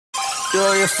Do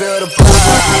you feel the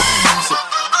vibes?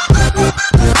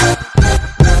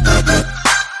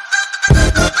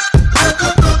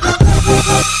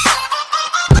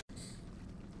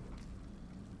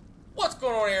 What's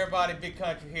going on, everybody? Big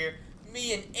Country here.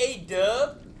 Me and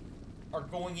A-Dub are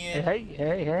going in.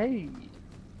 Hey.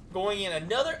 Going in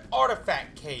another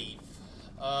artifact cave.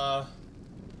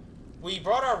 We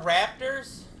brought our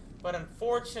raptors, but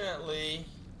unfortunately,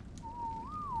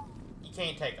 you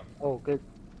can't take them. Oh, good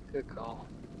call.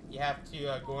 You have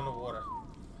to go in the water.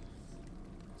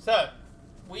 So,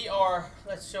 we are.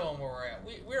 Let's show them where we're at.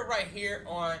 We're right here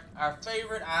on our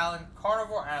favorite island,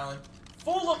 Carnivore Island,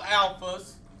 full of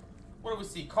alphas. What do we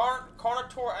see?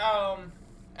 Carnotaur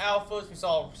alphas. We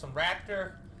saw some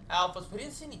raptor alphas. We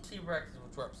didn't see any T-Rexes,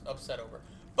 which we're upset over.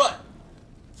 But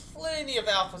plenty of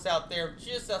alphas out there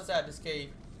just outside this cave.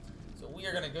 So we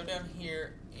are gonna go down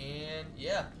here and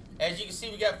yeah. As you can see,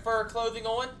 we got fur clothing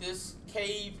on. This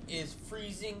cave is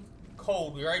freezing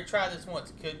cold. We already tried this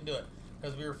once, couldn't do it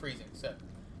because we were freezing. So,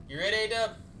 you ready,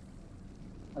 A-Dub?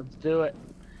 Let's do it.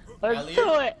 Let's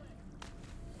do it.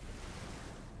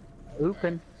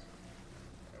 Open.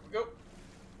 There we go.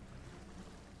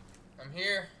 I'm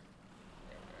here.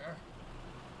 There we are.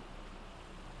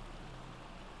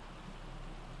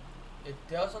 It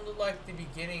doesn't look like the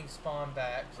beginning spawned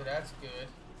back, so that's good.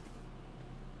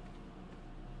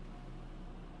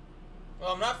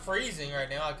 Well, I'm not freezing right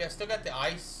now. I guess still got the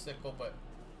icicle, but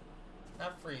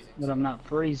not freezing. But I'm not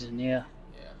freezing, yeah.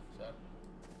 Yeah, so.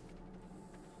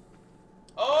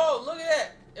 Oh, look at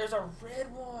that! There's a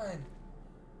red one.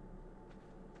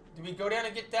 Did we go down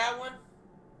and get that one?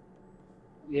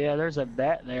 Yeah, there's a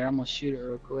bat there. I'm gonna shoot it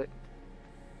real quick.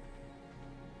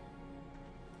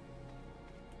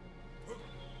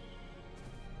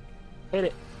 Hit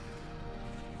it.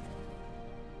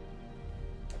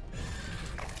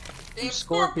 Damn,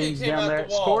 Scorpions came down out there. the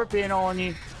wall. Scorpion on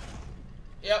you.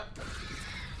 Yep.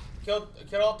 Killed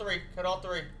all three. Killed all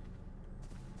three.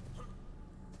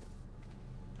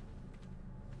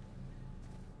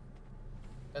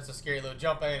 That's a scary little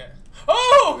jump, ain't it?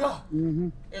 Oh god!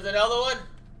 There's another one.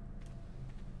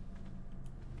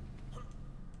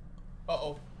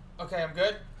 Uh-oh. Okay, I'm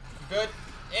good. I'm good.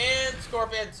 And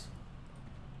scorpions.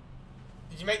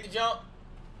 Did you make the jump?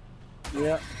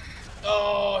 Yeah.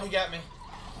 Oh, he got me.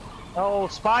 Oh,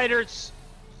 spiders.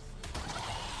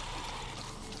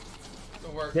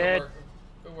 Good work. Dead. Good work.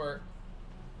 Good work.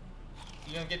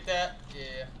 You gonna get that?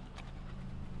 Yeah.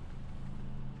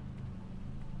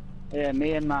 Yeah,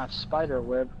 me and my spider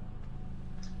web.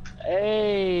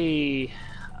 Hey,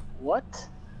 what?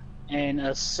 An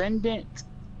ascendant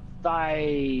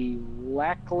thylacleo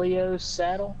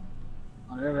saddle,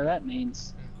 whatever that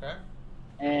means. Okay.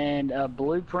 And a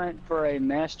blueprint for a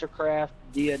Mastercraft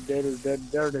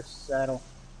Diadotus saddle.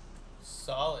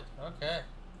 Solid. Okay.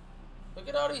 Look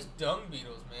at all these dung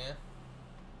beetles, man.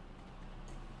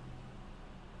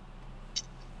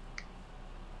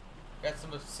 Got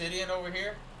some obsidian over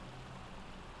here.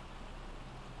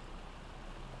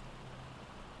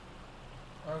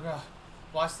 Oh god.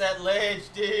 Watch that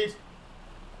ledge, dude.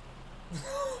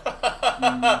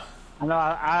 I know.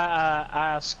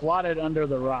 I squatted under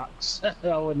the rocks.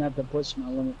 I wouldn't have to push my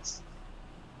limits.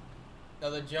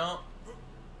 Another jump.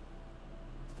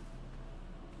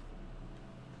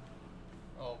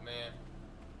 Oh man.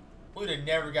 We'd have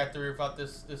never got through without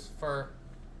this fur.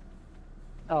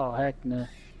 Oh heck no.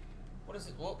 What is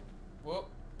it? Whoop, whoop,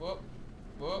 whoop,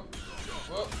 whoop,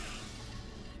 whoop.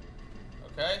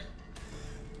 Okay.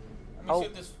 Let me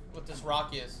see what this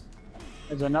rock is.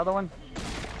 There's another one.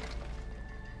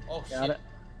 Oh Got shit. it.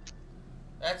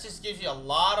 That just gives you a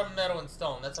lot of metal and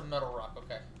stone. That's a metal rock,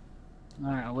 okay.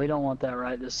 Alright, we don't want that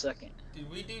right this second. Did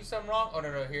we do something wrong? Oh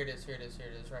no, here it is, here it is, here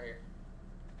it is, right here.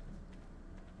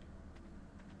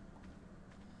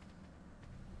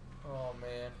 Oh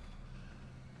man.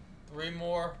 3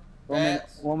 more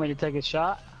bats. Want me to take a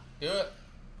shot? Do it.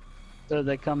 So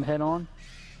they come head on?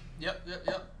 Yep.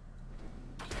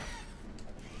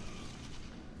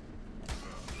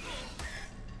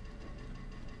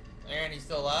 Aaron, he's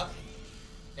still alive?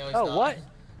 No, he's not. What?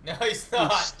 No, he's I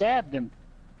not. stabbed him.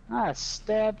 I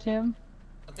stabbed him.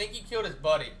 I think he killed his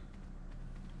buddy.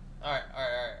 Alright.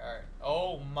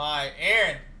 Oh my,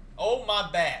 Aaron. Oh my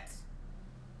bats.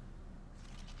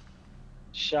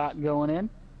 Shot going in.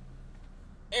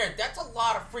 Aaron, that's a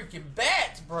lot of freaking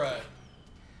bats, bro.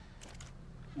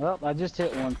 Well, I just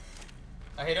hit one.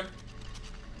 I hit him.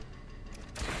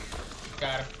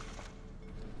 Got him.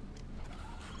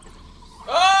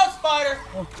 Oh, spider!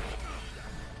 Oh.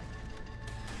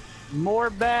 More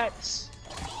bats.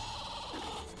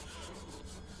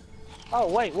 Oh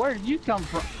wait, where did you come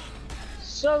from?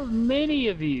 so many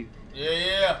of you.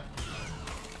 Yeah.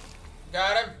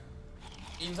 Got him.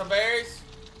 Eating some berries.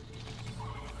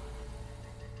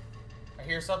 I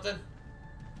hear something.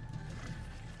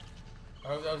 I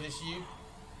hope that was just you.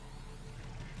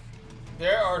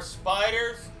 There are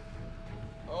spiders.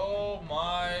 Oh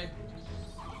my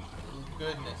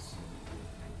goodness.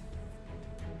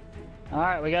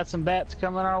 Alright, we got some bats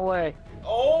coming our way.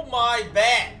 Oh my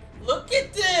bat. Look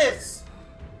at this.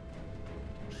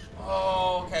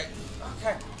 Oh, okay.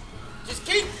 Okay. Just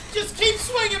keep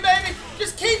swinging, baby.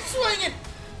 Just keep swinging.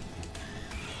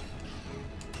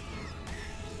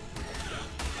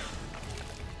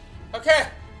 Okay.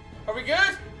 Are we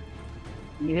good?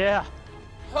 Yeah.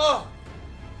 Oh.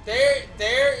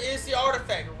 There is the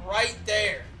artifact right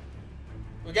there.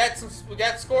 We got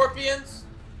scorpions.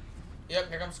 Yep,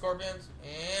 here come scorpions.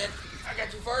 And I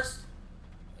got you first.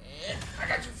 And I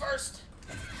got you first.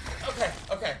 Okay,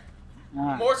 okay.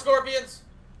 Right. More scorpions.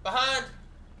 Behind.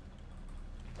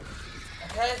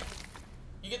 Okay.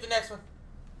 You get the next one.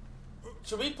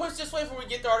 Should we push this way before we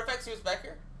get the artifact? See what's back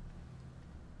here?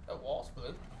 That wall's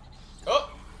blue.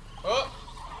 Oh! Oh!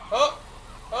 Oh!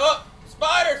 Oh!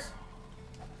 Spiders!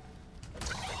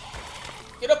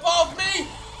 Get up off me!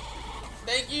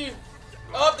 Thank you.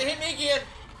 Oh, they hit me again.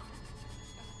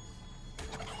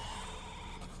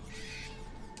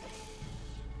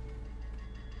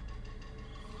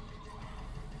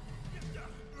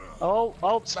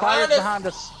 Oh, spiders behind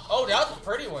us. Oh, that was a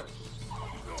pretty one.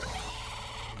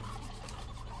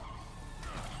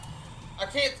 I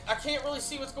can't really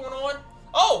see what's going on.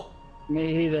 Oh!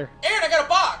 Me either. Aaron, I got a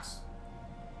box.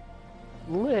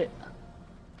 Lit.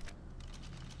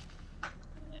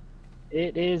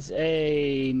 It is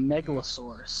a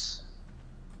megalosaurus.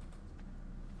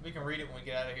 We can read it when we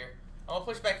get out of here. I'm gonna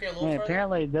push back here a little Man, further.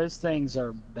 apparently those things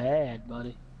are bad,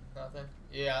 buddy. Nothing.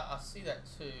 Yeah, I see that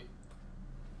too.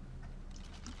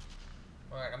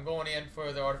 Alright, I'm going in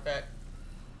for the artifact.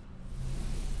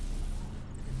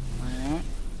 Alright.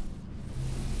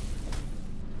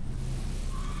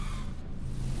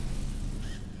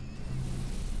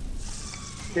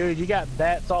 Dude, you got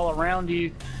bats all around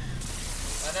you.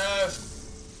 I know.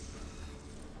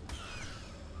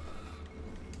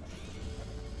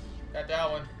 Got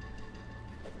that one.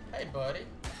 Hey, buddy.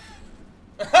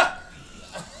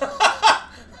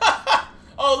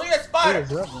 Oh, look at that spider.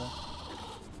 What is up, man?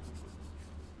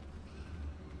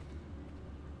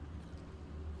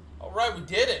 All right, we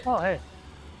did it. Oh, hey.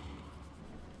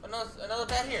 Another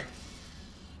bat here.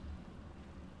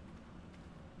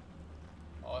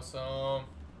 Awesome.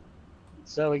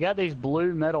 So we got these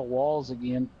blue metal walls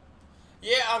again.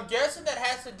 Yeah, I'm guessing that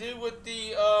has to do with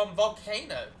the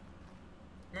volcano.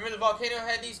 Remember the volcano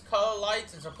had these color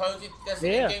lights and supposedly that's the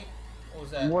game? What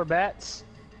was that? More bats.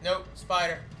 Nope,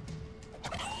 spider.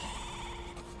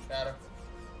 Got him.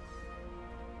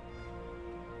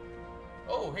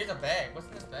 Oh, here's a bag. What's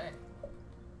in this bag?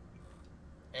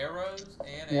 Arrows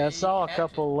and Yeah, I saw a hatchet.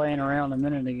 couple laying around a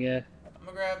minute ago. I'm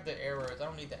gonna grab the arrows. I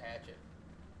don't need the hatchet.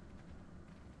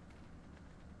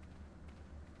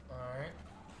 Alright.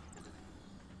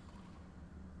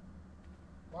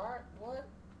 What?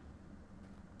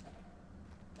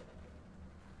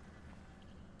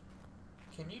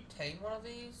 Can you tame one of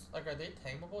these? Like, are they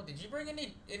tameable? Did you bring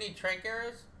any trank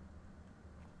arrows?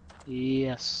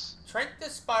 Yes. Trank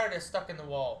this spider that's stuck in the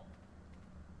wall.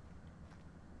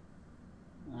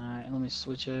 Alright, let me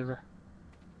switch over.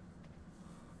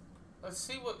 Let's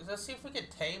see if we can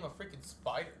tame a freaking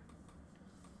spider.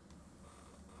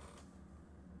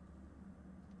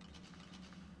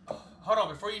 Oh, hold on,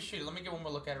 before you shoot it, let me get one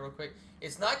more look at it real quick.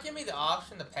 It's not giving me the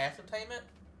option to passive tame it.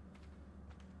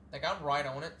 Like, I'm right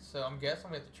on it, so I'm guessing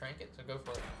I'm gonna have to trank it, so go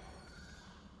for it.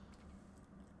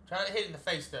 Trying to hit it in the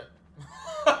face, though.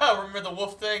 Remember the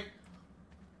wolf thing?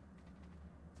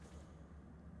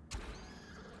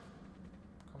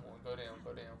 Come on, go down,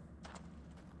 go down.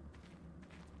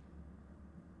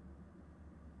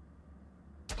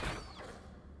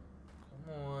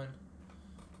 Come on.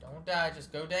 Don't die,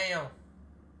 just go down.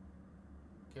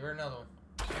 Give her another one.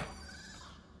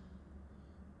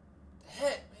 The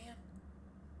heck, man?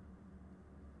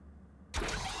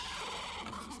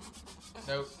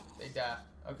 Nope, they die.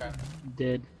 Okay.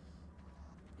 Did.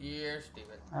 You're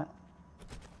stupid.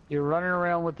 You're running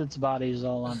around with its body is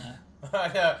all I know.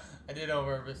 I know. I did it on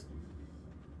purpose.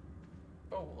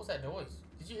 Oh, what was that noise?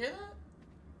 Did you hear that?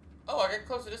 Oh, I got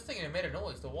close to this thing and it made a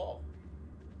noise. The wall.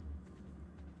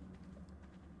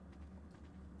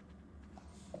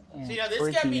 Yeah, See, now this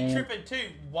freaky, got me man. tripping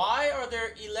too. Why are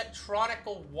there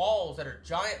electronical walls that are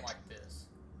giant like this?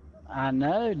 I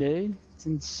know, dude. It's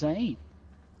insane.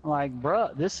 Like,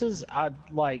 bruh, this is,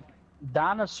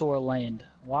 Dinosaur land.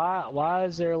 Why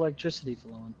is there electricity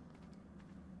flowing?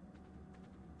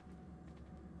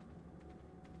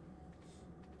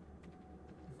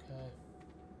 Okay.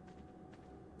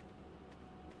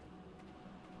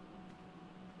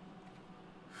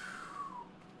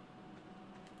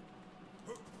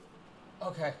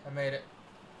 Okay, I made it.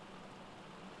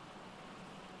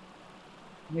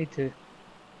 Me too.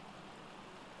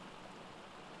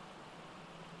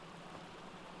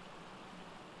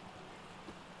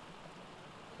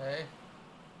 Okay.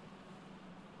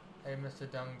 Hey,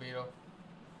 Mr. Dung Beetle.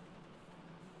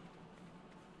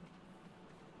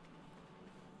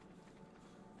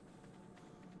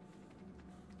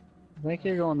 I think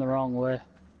you're going the wrong way.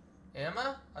 Am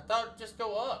I? I thought it'd just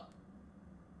go up.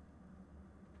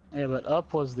 Yeah, but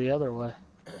up was the other way.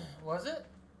 Was it?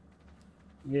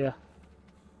 Yeah.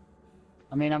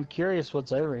 I mean, I'm curious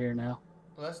what's over here now.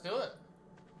 Let's do it.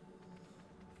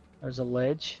 There's a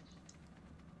ledge.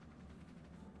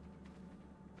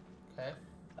 Okay.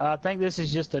 I think this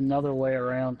is just another way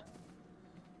around.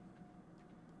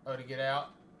 Oh, to get out?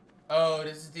 Oh,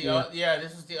 this is the Yeah. yeah,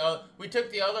 this is the other. We took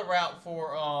the other route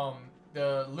for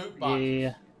the loot boxes.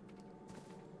 Yeah.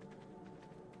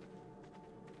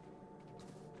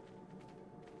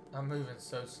 I'm moving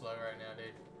so slow right now,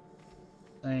 dude.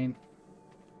 Same.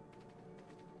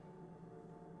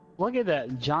 Look at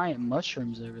that giant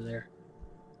mushrooms over there.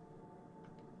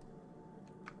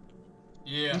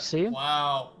 Yeah. You see 'em?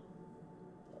 Wow.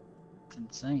 It's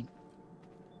insane.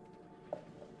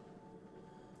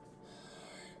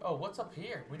 Oh, what's up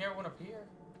here? We never went up here.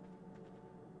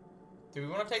 Do we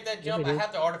want to take that Yeah, jump? we I do.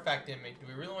 have the artifact in me. Do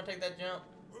we really want to take that jump?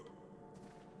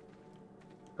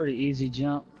 Pretty easy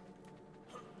jump.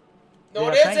 No, Yeah,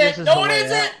 it I think this isn't. is No, the it way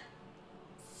isn't. out.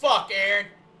 Fuck, Aaron.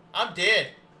 I'm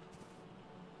dead.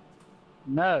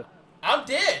 No. I'm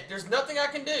dead. There's nothing I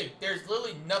can do. There's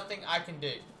literally nothing I can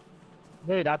do.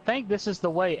 Dude, I think this is the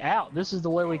way out. This is the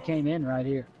way we came in right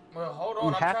here. Well, hold We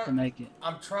on. have to make it.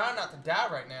 I'm trying not to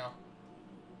die right now.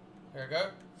 Here we go.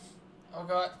 Oh,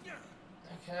 God.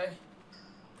 Okay.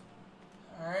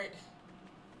 Alright.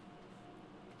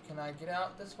 Can I get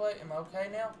out this way? Am I okay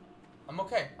now? I'm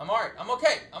okay. I'm alright. I'm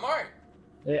okay. I'm alright.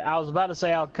 Yeah, I was about to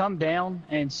say I'll come down,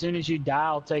 and as soon as you die,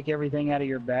 I'll take everything out of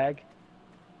your bag.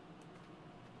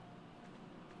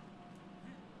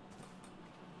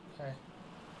 Okay.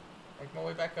 Make my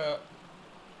way back up.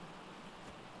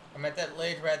 I'm at that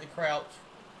ledge where I had to crouch.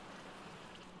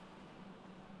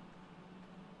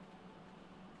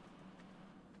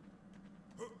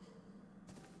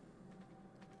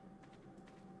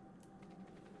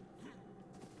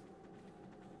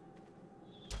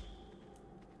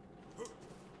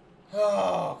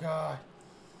 Oh, God.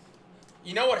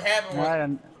 You know what happened was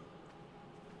Alright,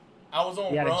 I was on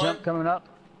you got a run. jump coming up?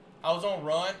 I was on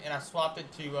run and I swapped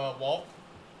it to walk.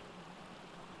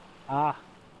 Ah.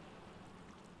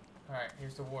 Alright,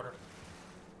 here's the water.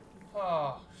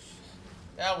 Oh, shit.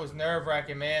 That was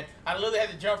nerve-wracking, man. I literally had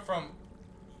to jump from...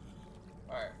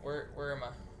 Alright, where am I?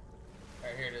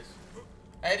 Alright, here it is.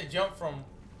 I had to jump from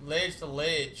ledge to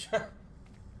ledge. Alright,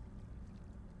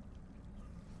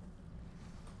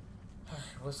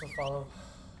 whistle follow.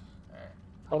 Alright.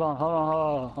 Hold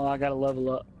on. I gotta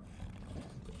level up.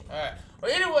 Alright.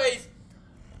 Well, anyways,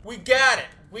 we got it.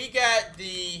 We got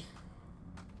the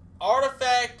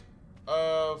artifact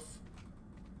of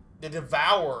the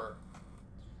Devourer.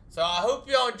 So I hope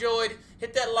y'all enjoyed.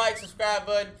 Hit that like, subscribe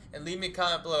button, and leave me a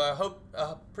comment below.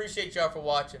 I appreciate y'all for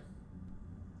watching.